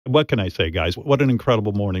what can I say, guys? What an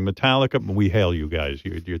incredible morning. Metallica, we hail you guys.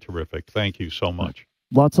 You're terrific. Thank you so much.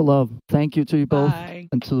 Lots of love. Thank you to you both. Bye.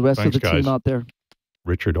 And to the rest Thanks, of the guys. team out there.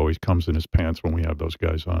 Richard always comes in his pants when we have those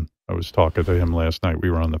guys on. I was talking to him last night. We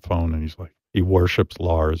were on the phone, and he's like, he worships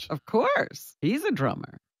Lars. Of course. He's a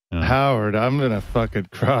drummer. Yeah. Howard, I'm going to fucking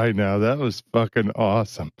cry now. That was fucking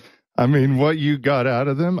awesome. I mean, what you got out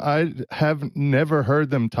of them, I have never heard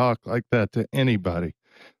them talk like that to anybody.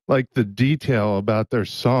 Like the detail about their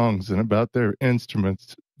songs and about their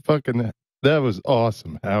instruments. Fucking, that was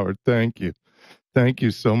awesome, Howard. Thank you. Thank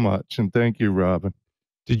you so much. And thank you, Robin.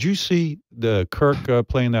 Did you see the Kirk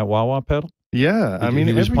playing that wah-wah pedal? Yeah. I mean,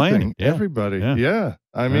 he was playing. Yeah. Everybody. Yeah. Yeah.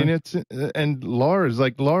 I mean, it's, and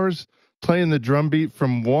Lars playing the drum beat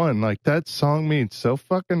from One, like that song means so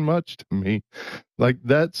fucking much to me. Like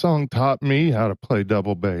that song taught me how to play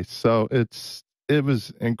double bass. So it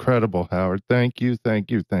was incredible, Howard. Thank you.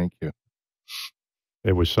 Thank you. Thank you.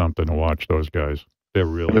 It was something to watch those guys. They're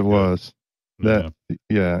really It was.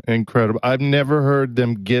 Yeah, incredible. I've never heard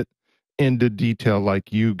them get into detail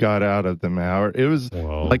like you got out of them, Howard. It was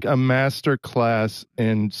like a master class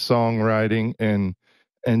in songwriting and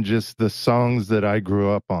just the songs that I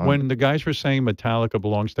grew up on. When the guys were saying Metallica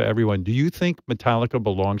belongs to everyone, do you think Metallica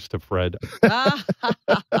belongs to Fred? That's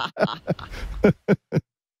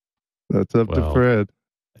up to Fred.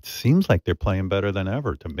 It seems like they're playing better than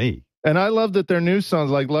ever to me. And I love that their new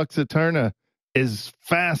songs like Lux Eterna is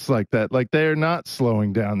fast like that. Like they're not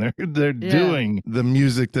slowing down. They're doing the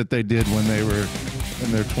music that they did when they were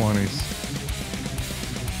in their 20s.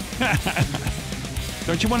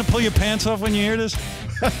 Don't you want to pull your pants off when you hear this?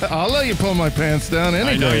 I'll let you pull my pants down any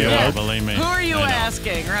day. I know you will, believe me. Who are you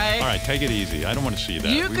asking, right? All right, take it easy. I don't want to see that.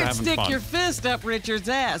 You could stick your fist up Richard's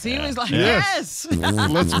ass. He was like, yes.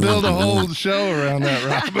 Let's build a whole show around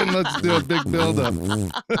that, Robin. Let's do a big build-up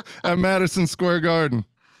at Madison Square Garden.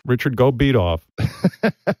 Richard, go beat off.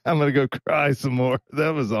 I'm going to go cry some more.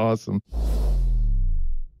 That was awesome.